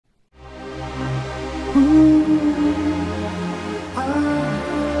Ooh,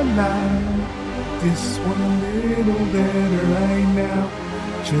 I like this one a little better right now.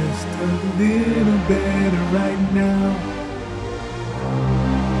 Just a little better right now.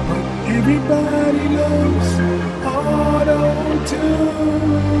 But everybody loves auto-tune.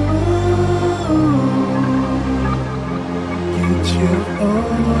 Get your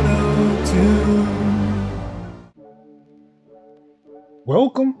auto-tune.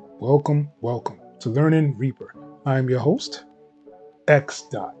 Welcome to Learning Reaper. I'm your host,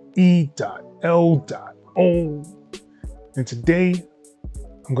 X.E.L. And today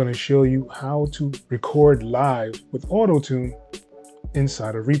I'm going to show you how to record live with auto-tune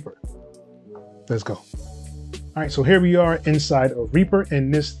inside of Reaper. Let's go. All right, so here we are inside of Reaper,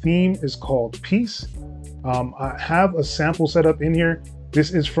 and this theme is called Peace. I have a sample set up in here.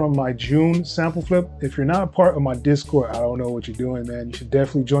 This is from my June sample flip. If you're not a part of my Discord, I don't know what you're doing, man. You should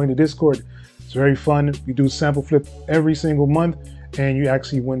definitely join the Discord. It's very fun. We do sample flip every single month, and you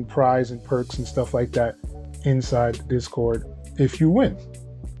actually win prize and perks and stuff like that inside the Discord if you win.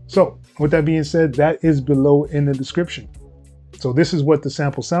 So with that being said, that is below in the description. So this is what the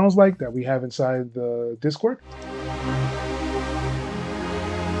sample sounds like that we have inside the Discord.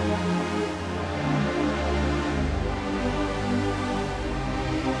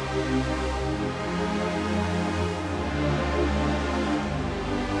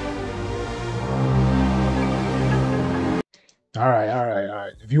 All right.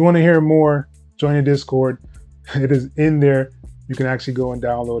 If you want to hear more, join the Discord. It is in there. You can actually go and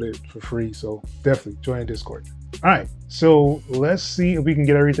download it for free. So definitely join the Discord. All right, so let's see if we can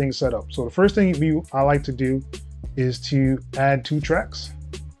get everything set up. So the first thing I like to do is to add 2 tracks.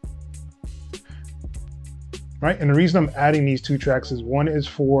 Right, and the reason I'm adding these 2 tracks is one is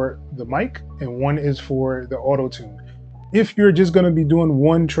for the mic and one is for the auto-tune. If you're just going to be doing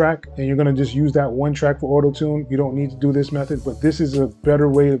 1 track and you're going to just use that 1 track for auto-tune, you don't need to do this method, but this is a better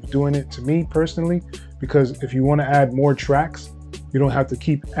way of doing it to me personally, because if you want to add more tracks, you don't have to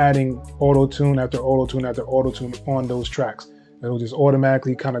keep adding auto-tune after auto-tune after auto-tune on those tracks. It'll just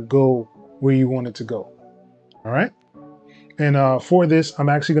automatically kind of go where you want it to go. All right. And for this, I'm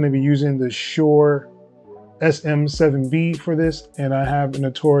actually going to be using the Shure SM7B for this. And I have an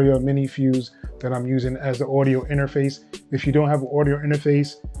Arturia Mini Fuse that I'm using as the audio interface. If you don't have an audio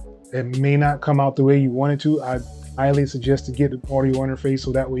interface, it may not come out the way you want it to. I highly suggest to get an audio interface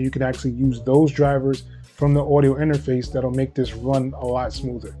so that way you can actually use those drivers from the audio interface. That'll make this run a lot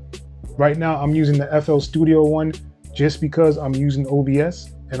smoother. Right now I'm using the FL Studio one just because I'm using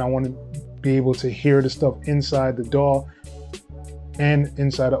OBS and I want to be able to hear the stuff inside the DAW and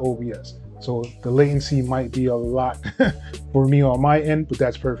inside of OBS. So the latency might be a lot for me on my end, but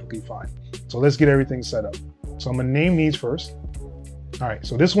that's perfectly fine. So let's get everything set up. So I'm gonna name these first. All right,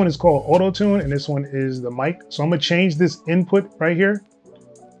 so this one is called Auto-Tune and this one is the mic. So I'm gonna change this input right here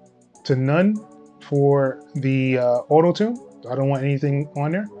to none for the auto-tune. I don't want anything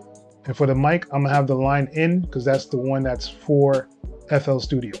on there. And for the mic, I'm gonna have the line in because that's the one that's for FL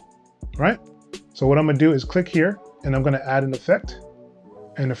Studio, right? So what I'm gonna do is click here and I'm gonna add an effect.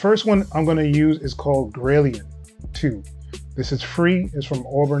 And the first one I'm gonna use is called Graillion 2. This is free, it's from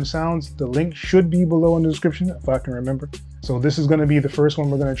Auburn Sounds. The link should be below in the description if I can remember. So this is gonna be the first one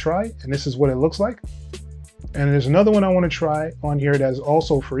we're gonna try, and this is what it looks like. And there's another one I want to try on here that is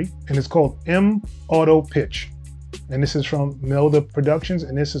also free, and it's called Mautopitch. And this is from Melda Productions,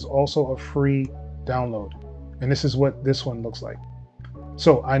 and this is also a free download. And this is what this one looks like.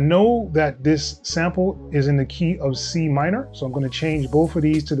 So I know that this sample is in the key of C minor, so I'm going to change both of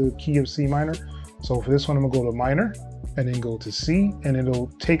these to the key of C minor. So for this one, I'm going to go to minor, and then go to C, and it'll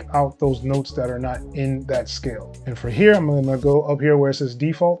take out those notes that are not in that scale. And for here, I'm going to go up here where it says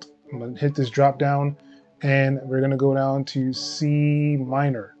default. I'm going to hit this drop down. And we're gonna go down to C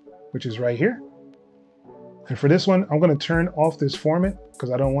minor, which is right here. And for this one, I'm gonna turn off this format because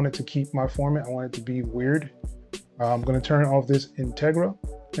I don't want it to keep my format. I want it to be weird. I'm gonna turn off this Integra.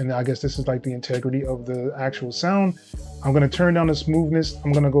 And I guess this is like the integrity of the actual sound. I'm gonna turn down the smoothness.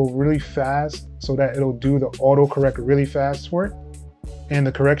 I'm gonna go really fast so that it'll do the autocorrect really fast for it. And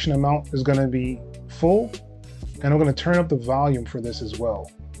the correction amount is gonna be full. And I'm gonna turn up the volume for this as well,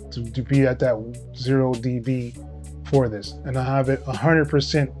 to be at that 0 dB for this. And I have it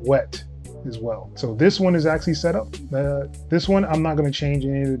 100% wet as well. So this one is actually set up. This one, I'm not gonna change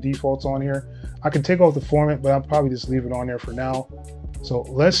any of the defaults on here. I can take off the format, but I'll probably just leave it on there for now. So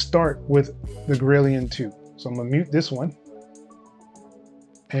let's start with the Graillion 2. So I'm gonna mute this one.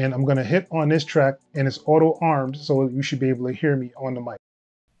 And I'm gonna hit on this track and it's auto armed, so you should be able to hear me on the mic.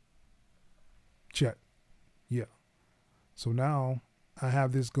 Check, yeah. So now I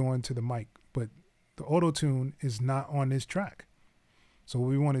have this going to the mic, but the auto tune is not on this track. So what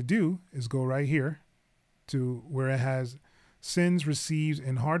we want to do is go right here to where it has sends, receives,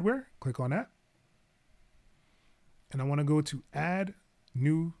 and hardware. Click on that. And I want to go to add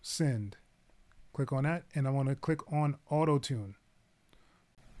new send. Click on that, and I want to click on auto tune.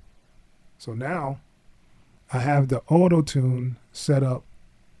 So now I have the auto tune set up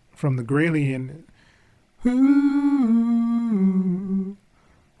from the Graillion.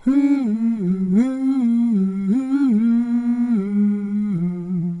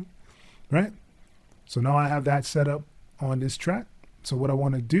 Right? So now I have that set up on this track. So what I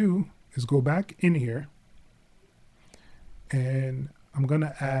want to do is go back in here, and I'm going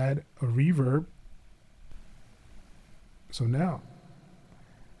to add a reverb. So now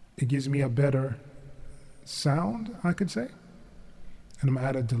it gives me a better sound, I could say. And I'm going to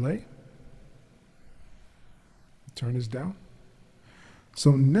add a delay. Turn this down.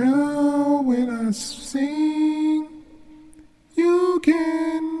 So now when I sing, you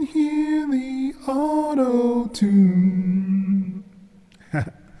can hear the auto tune. All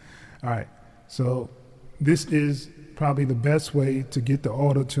right, so this is probably the best way to get the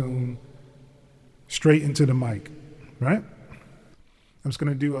auto tune straight into the mic, right? I'm just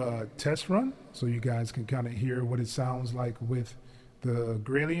gonna do a test run so you guys can kind of hear what it sounds like with the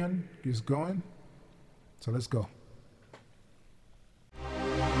Graillion just going. So let's go.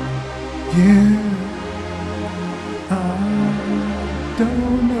 Yeah, I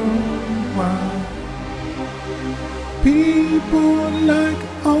don't know why people like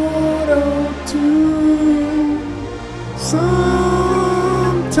auto-tune. Sometimes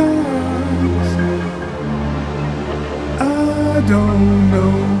I don't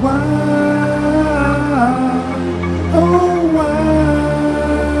know why. Oh, why?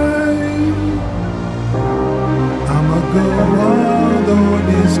 I'ma go all on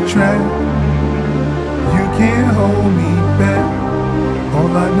this track. You can't hold me back.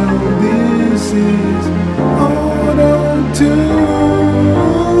 All I know this is auto-tuned.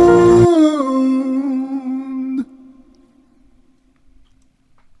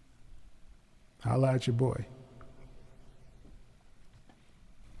 Holla at your boy.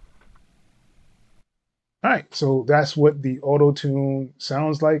 All right, so that's what the auto-tune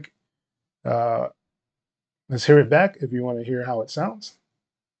sounds like. Let's hear it back if you want to hear how it sounds.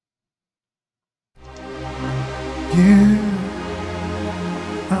 Yeah,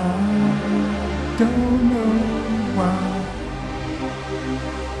 I don't know why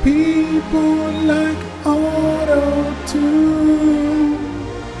people like auto-tune.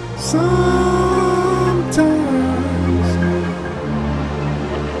 Sometimes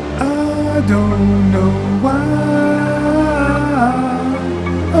I don't know why.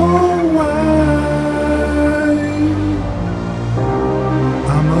 Oh, why?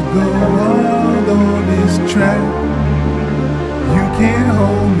 I'ma go all on this track. You can't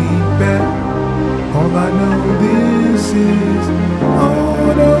hold me back. All I know this is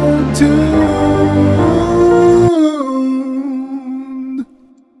auto-tuned.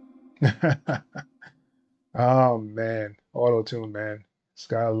 Oh man, auto-tune, man. Just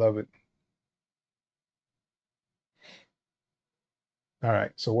gotta love it. All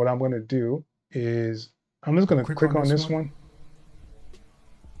right, so what I'm gonna do is I'm just gonna click on this one.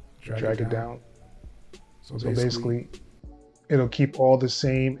 Drag it down. So basically it'll keep all the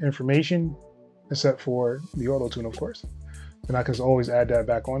same information except for the auto-tune, of course. Then I can always add that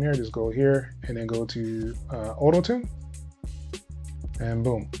back on here. Just go here and then go to auto-tune, and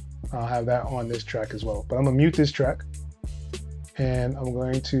boom, I'll have that on this track as well. But I'm gonna mute this track, and I'm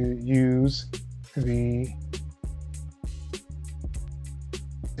going to use the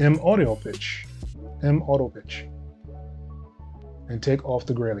Mautopitch, and take off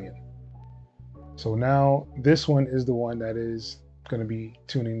the Graillion. So now this one is the one that is going to be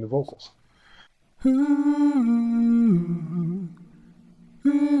tuning the vocals. So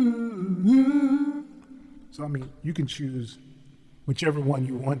I mean, you can choose whichever one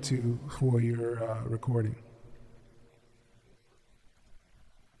you want to for your recording.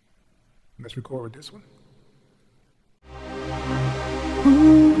 Let's record with this one.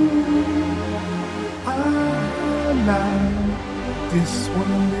 I like this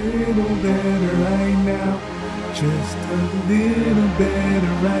one a little better right now. Just a little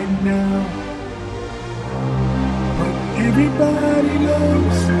better right now. But everybody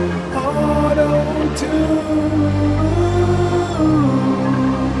loves auto-tune.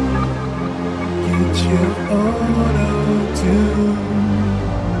 Get your auto-tune.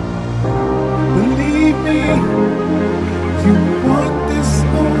 Believe me, you want this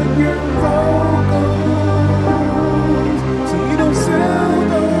on your vocals, so you don't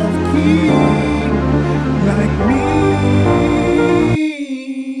sound off key.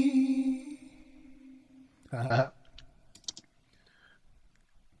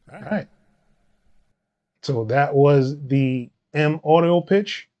 So that was the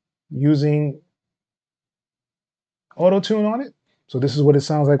Mautopitch using auto-tune on it. So this is what it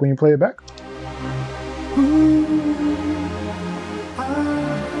sounds like when you play it back. Ooh, I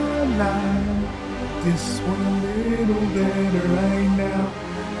like this one a little better right now.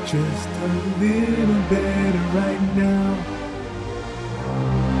 Just a little better right now.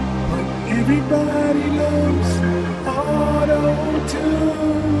 But everybody loves auto-tune.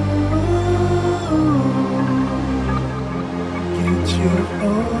 Get your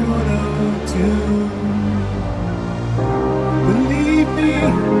auto-tune. Believe me,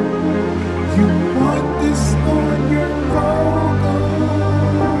 you want this on your vocals,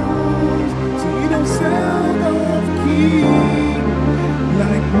 so you don't sound off key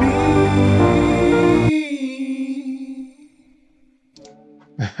like me.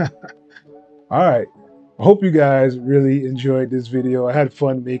 All right. I hope you guys really enjoyed this video. I had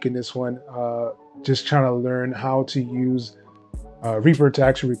fun making this one. Just trying to learn how to use Reaper to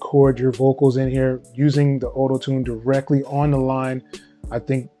actually record your vocals in here using the auto-tune directly on the line. I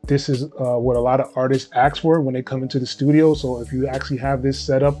think this is what a lot of artists ask for when they come into the studio. So if you actually have this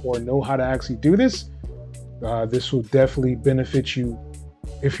set up or know how to actually do this, this will definitely benefit you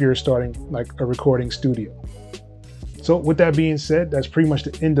if you're starting like a recording studio. So with that being said, that's pretty much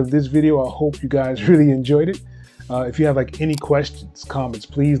the end of this video. I hope you guys really enjoyed it. If you have like any questions, comments,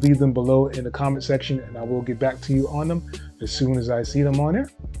 please leave them below in the comment section and I will get back to you on them as soon as I see them on there.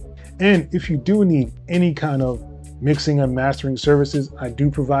 And if you do need any kind of mixing and mastering services, I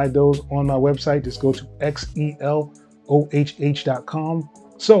do provide those on my website. Just go to xelohh.com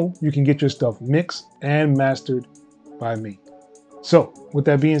so you can get your stuff mixed and mastered by me. So with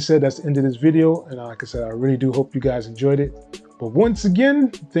that being said, that's the end of this video. And like I said, I really do hope you guys enjoyed it. But once again,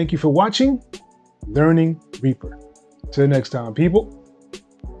 thank you for watching Learning Reaper. Till next time, people.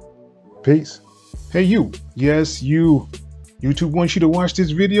 Peace. Hey, you. Yes, you. YouTube wants you to watch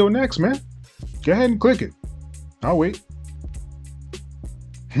this video next, man. Go ahead and click it. I'll wait.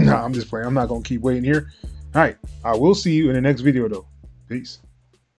 Nah, I'm just playing. I'm not going to keep waiting here. All right. I will see you in the next video, though. Peace.